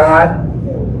 praising God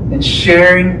and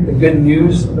sharing the good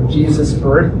news of Jesus'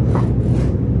 birth?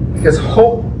 Because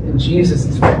hope in Jesus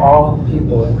is for all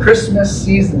people. And Christmas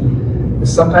season is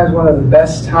sometimes one of the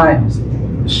best times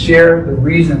to share the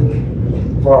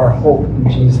reason for our hope in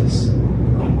Jesus.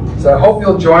 So I hope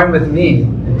you'll join with me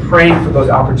in praying for those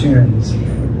opportunities.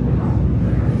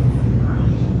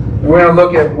 And we're going to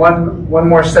look at one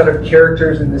more set of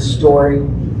characters in this story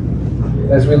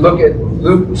as we look at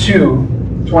Luke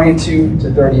 2, 22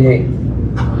 to 38.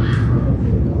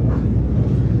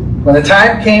 When the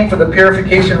time came for the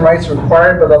purification rites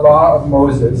required by the law of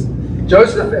Moses,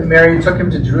 Joseph and Mary took him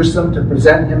to Jerusalem to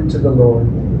present him to the Lord.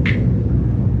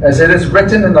 As it is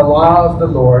written in the law of the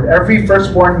Lord, every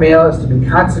firstborn male is to be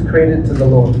consecrated to the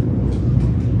Lord,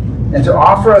 and to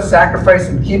offer a sacrifice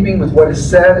in keeping with what is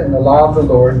said in the law of the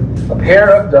Lord, a pair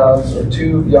of doves or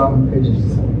 2 young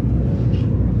pigeons.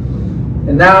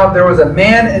 And now there was a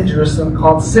man in Jerusalem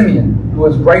called Simeon, who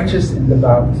was righteous and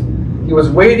devout. He was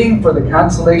waiting for the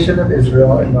consolation of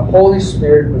Israel, and the Holy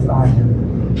Spirit was on him.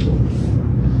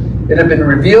 It had been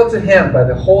revealed to him by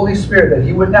the Holy Spirit that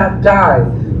he would not die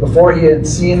before he had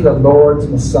seen the Lord's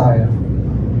Messiah.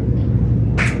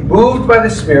 Moved by the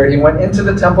Spirit, he went into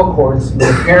the temple courts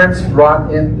where the parents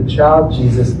brought in the child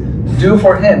Jesus to do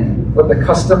for him what the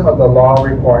custom of the law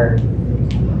required.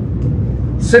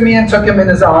 Simeon took him in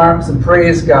his arms and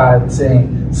praised God,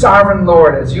 saying, "Sovereign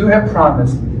Lord, as you have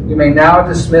promised, you may now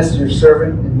dismiss your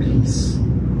servant in peace.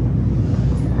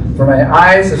 For my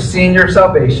eyes have seen your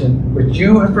salvation, which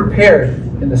you have prepared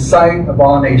in the sight of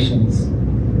all nations,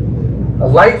 a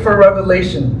light for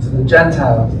revelation to the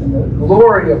Gentiles and the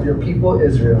glory of your people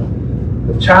Israel."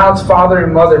 The child's father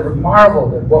and mother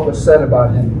marveled at what was said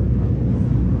about him.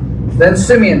 Then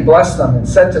Simeon blessed them and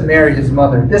said to Mary his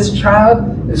mother, "This child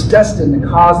is destined to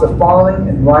cause the falling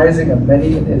and rising of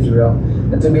many in Israel,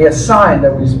 and to be a sign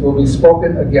that will be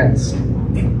spoken against,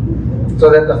 so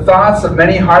that the thoughts of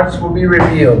many hearts will be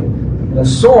revealed, and a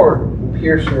sword will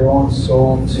pierce your own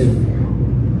soul too."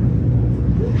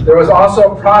 There was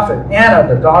also a prophet,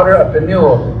 Anna, the daughter of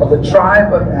Phanuel, of the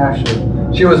tribe of Asher.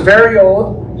 She was very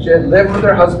old. She had lived with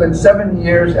her husband 7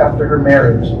 years after her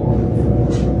marriage,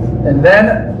 and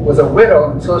then was a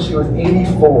widow until she was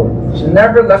 84. She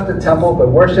never left the temple, but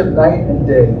worshipped night and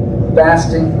day,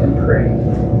 fasting and praying.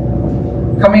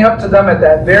 Coming up to them at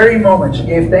that very moment, she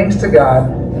gave thanks to God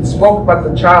and spoke about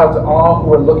the child to all who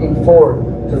were looking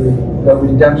forward to the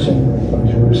redemption of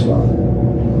Jerusalem.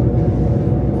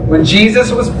 When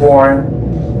Jesus was born,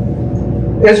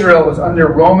 Israel was under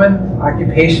Roman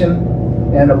occupation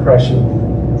and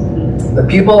oppression. The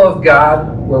people of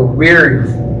God were weary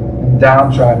and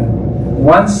downtrodden.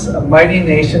 Once a mighty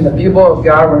nation, the people of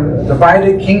God were a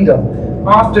divided kingdom,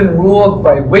 often ruled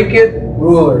by wicked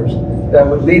rulers that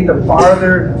would lead them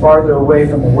farther and farther away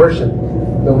from the worship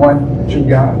of the one true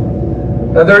God.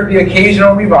 Now, there would be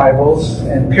occasional revivals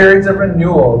and periods of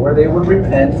renewal where they would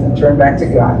repent and turn back to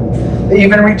God. They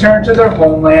even returned to their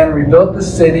homeland, rebuilt the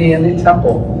city and the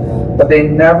temple, but they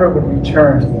never would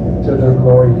return to their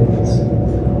glory days.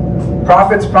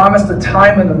 Prophets promised a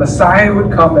time when the Messiah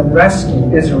would come and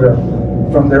rescue Israel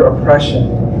from their oppression.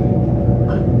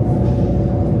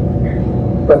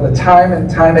 But the time and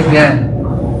time again,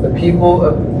 the people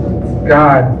of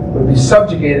God would be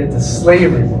subjugated to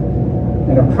slavery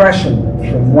and oppression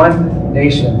from one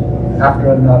nation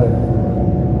after another.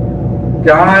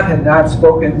 God had not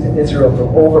spoken to Israel for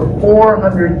over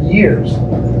 400 years.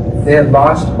 They had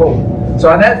lost hope. So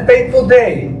on that fateful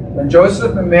day, when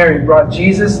Joseph and Mary brought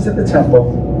Jesus to the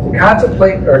temple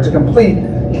to complete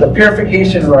the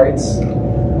purification rites,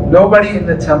 nobody in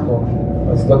the temple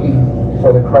was looking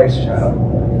for the Christ child.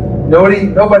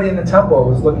 Nobody in the temple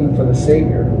was looking for the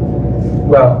Savior.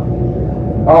 Well,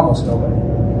 almost nobody.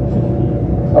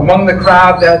 Among the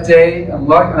crowd that day,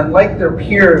 unlike their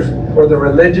peers or the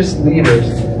religious leaders,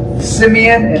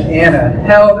 Simeon and Anna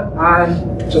held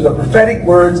on to the prophetic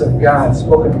words of God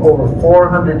spoken over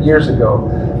 400 years ago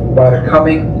about a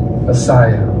coming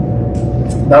Messiah.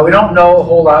 Now, we don't know a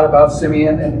whole lot about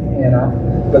Simeon and Anna,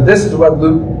 but this is what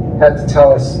Luke had to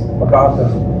tell us about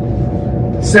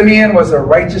them. Simeon was a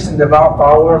righteous and devout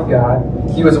follower of God.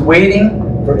 He was waiting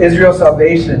for Israel's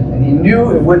salvation, and he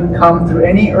knew it wouldn't come through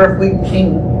any earthly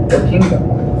king or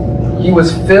kingdom. He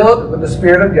was filled with the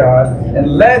Spirit of God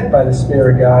and led by the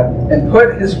Spirit of God and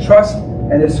put his trust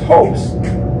and his hopes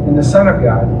in the Son of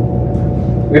God.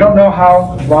 We don't know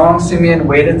how long Simeon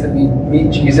waited to meet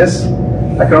Jesus.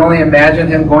 I can only imagine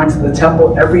him going to the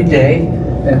temple every day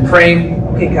and praying,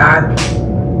 okay, God,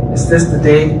 is this the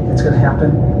day it's going to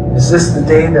happen? Is this the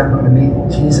day that I'm going to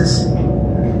meet Jesus?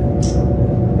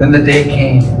 Then the day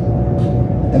came,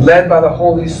 and led by the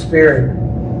Holy Spirit,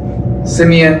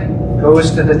 Simeon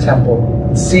goes to the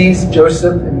temple, sees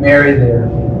Joseph and Mary there,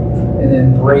 and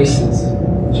embraces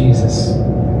Jesus.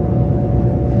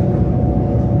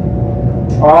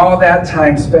 All that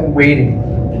time spent waiting,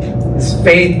 his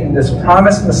faith in this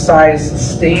promised Messiah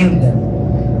sustained him,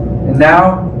 and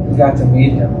now he got to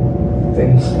meet him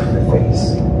face to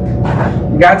face.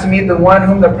 He got to meet the one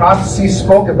whom the prophecy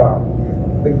spoke about,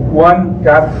 the one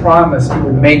God promised he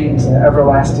would make into an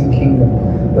everlasting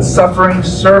kingdom, the suffering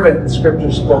servant the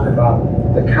Scripture spoke about,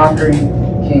 the conquering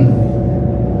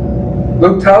king.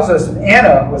 Luke tells us that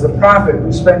Anna was a prophet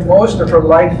who spent most of her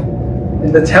life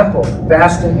in the temple,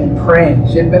 fasting and praying.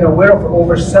 She had been a widow for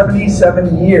over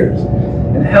 77 years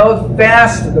and held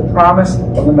fast to the promise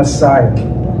of the Messiah.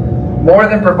 More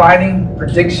than providing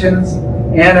predictions,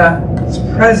 Anna's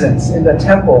presence in the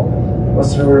temple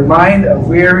was to remind a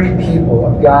weary people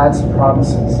of God's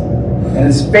promises and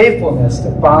his faithfulness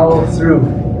to follow through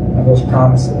on those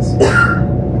promises.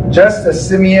 Just as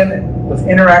Simeon was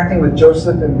interacting with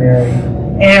Joseph and Mary,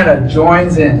 Anna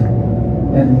joins in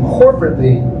and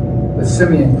corporately with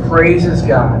Simeon praises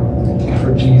God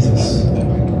for Jesus.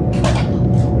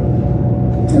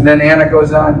 And then Anna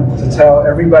goes on to tell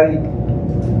everybody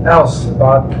else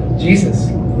about Jesus,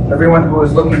 everyone who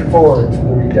was looking forward to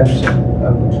the redemption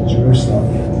of Jerusalem.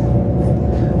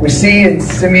 We see in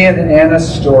Simeon and Anna's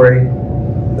story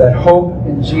that hope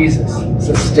in Jesus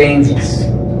sustains us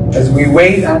as we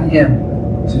wait on him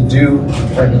to do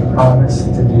what he promised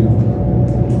to do.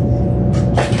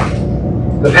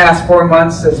 The past 4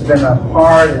 months has been a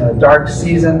hard and a dark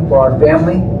season for our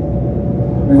family.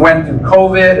 We went through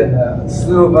COVID and a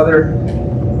slew of other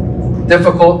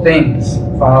difficult things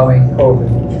following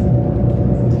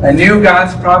COVID. I knew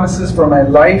God's promises for my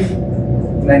life,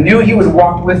 and I knew he would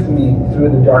walk with me through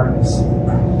the darkness.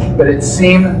 But it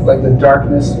seemed like the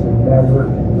darkness would never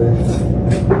lift.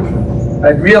 I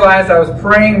realized I was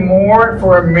praying more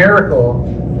for a miracle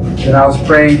than I was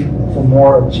praying for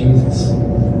more of Jesus.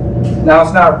 Now,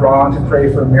 it's not wrong to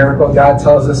pray for a miracle. God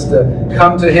tells us to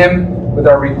come to him with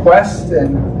our requests,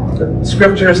 and the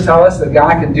scriptures tell us that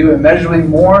God can do immeasurably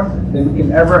more than we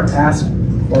can ever ask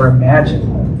or imagine.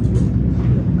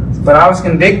 But I was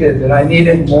convicted that I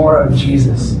needed more of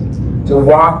Jesus to to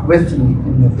walk with me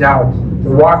in the doubt, to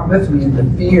walk with me in the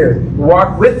fear, to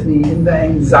walk with me in the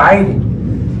anxiety.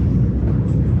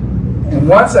 And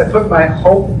once I put my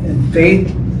hope and faith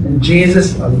in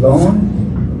Jesus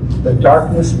alone, the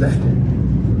darkness lifted.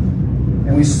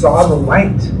 And we saw the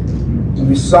light. And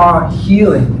we saw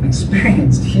healing,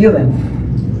 experienced healing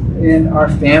in our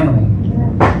family.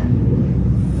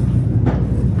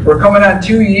 We're coming on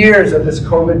 2 years of this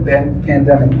COVID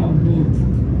pandemic.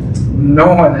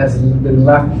 No one has been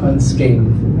left unscathed.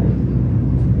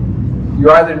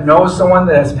 You either know someone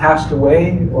that has passed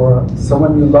away or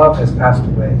someone you love has passed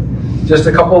away. Just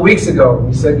a couple of weeks ago,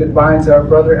 we said goodbye to our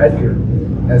brother Edgar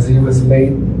as he was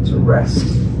laid to rest.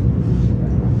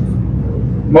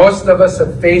 Most of us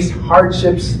have faced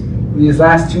hardships these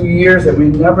last 2 years that we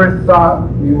never thought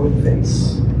we would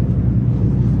face.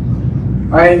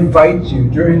 I invite you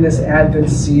during this Advent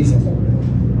season,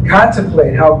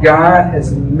 contemplate how God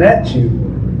has met you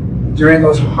during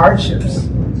those hardships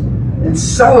and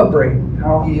celebrate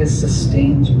how He has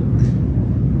sustained you.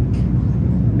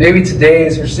 Maybe today,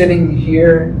 as you're sitting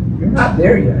here, you're not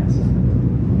there yet.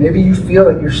 Maybe you feel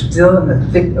like you're still in the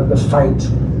thick of the fight.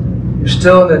 You're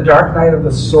still in the dark night of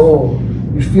the soul.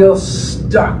 You feel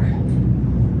stuck.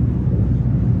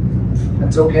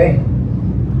 That's okay.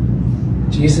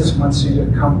 Jesus wants you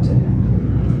to come to Him.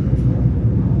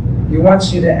 He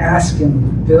wants you to ask Him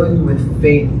to fill you with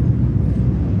faith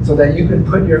so that you can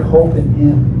put your hope in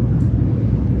Him.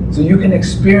 So you can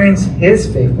experience His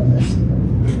faithfulness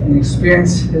and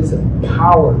experience His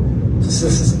power to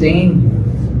sustain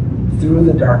you through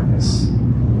the darkness.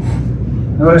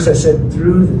 Notice I said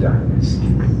through the darkness,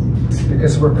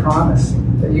 because we're promised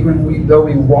that even though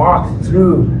we walk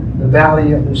through the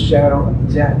valley of the shadow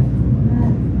of death,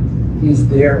 He's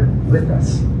there with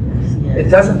us. It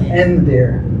doesn't end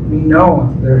there. We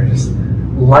know there is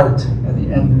light at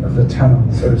the end of the tunnel,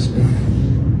 so to speak.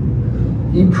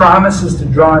 He promises to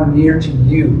draw near to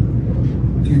you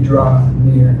if you draw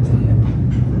near to Him.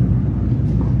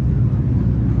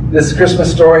 This Christmas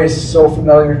story is so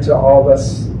familiar to all of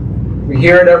us. We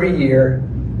hear it every year.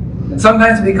 And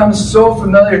sometimes it becomes so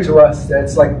familiar to us that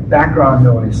it's like background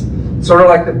noise. Sort of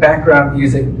like the background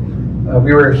music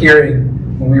we were hearing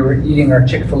when we were eating our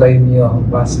Chick-fil-A meal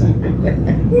last night.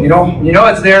 You know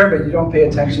it's there, but you don't pay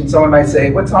attention. Someone might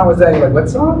say, "What song was that?" You're like, "What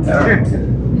song?" I don't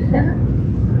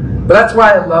know. But that's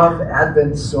why I love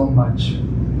Advent so much.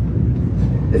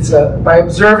 By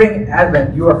observing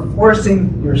Advent, you are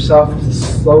forcing yourself to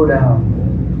slow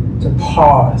down, to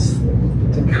pause,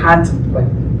 to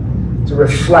contemplate, to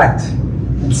reflect,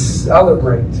 and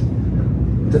celebrate,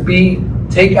 to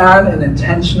take on an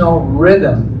intentional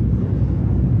rhythm,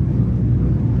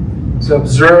 to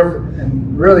observe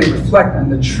and really reflect on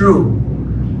the true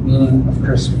meaning of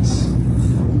Christmas.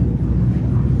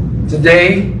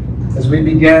 Today, as we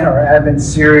begin our Advent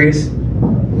series,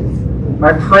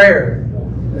 my prayer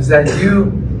is that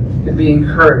you can be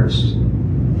encouraged,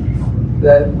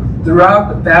 that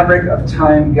throughout the fabric of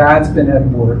time, God's been at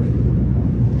work.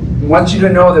 He wants you to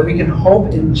know that we can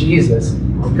hope in Jesus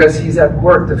because He's at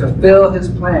work to fulfill His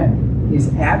plan. He's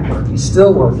at work. He's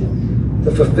still working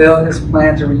to fulfill His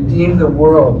plan to redeem the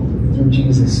world through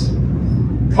Jesus.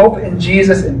 Hope in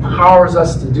Jesus empowers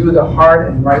us to do the hard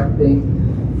and right thing.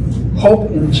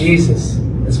 Hope in Jesus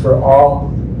is for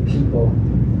all people.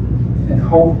 And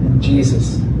hope in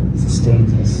Jesus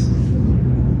sustains us.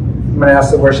 I'm going to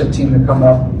ask the worship team to come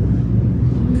up.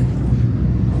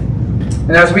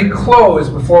 And as we close,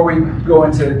 before we go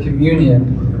into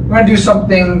communion, we're going to do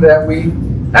something that we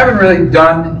haven't really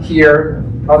done here,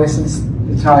 probably since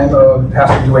the time of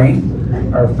Pastor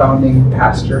Dwayne, our founding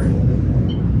pastor.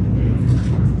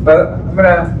 But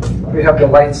we have the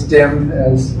lights dim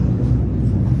as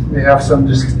we have some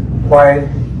just quiet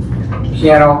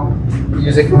piano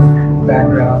music in the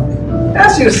background. I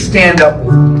ask you to stand up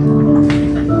with me.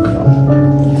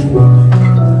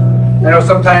 I know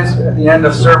sometimes at the end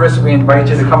of service we invite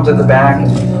you to come to the back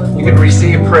and you can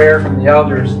receive prayer from the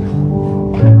elders.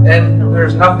 And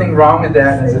there's nothing wrong with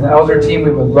that. As an elder team,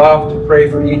 we would love to pray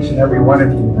for each and every one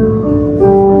of you.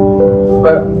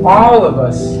 But all of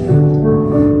us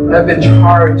have been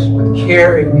charged with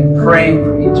caring and praying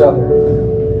for each other.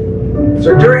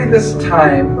 So during this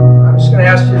time, I'm just going to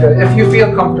ask you to, if you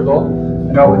feel comfortable,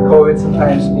 I know with COVID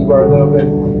sometimes people are a little bit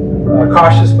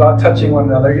cautious about touching one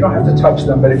another. You don't have to touch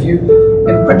them, but if you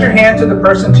can put your hand to the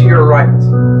person to your right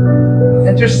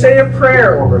and just say a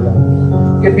prayer over them.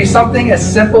 It could be something as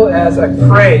simple as I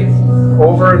pray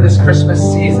over this Christmas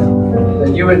season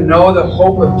that you would know the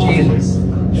hope of Jesus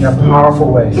in a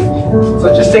powerful way.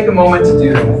 So just take a moment to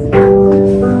do that.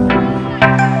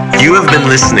 You have been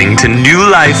listening to New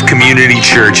Life Community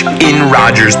Church in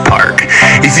Rogers Park.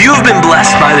 If you have been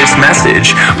blessed by this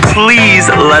message, please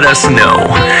let us know.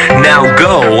 Now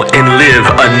go and live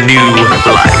a new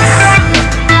life.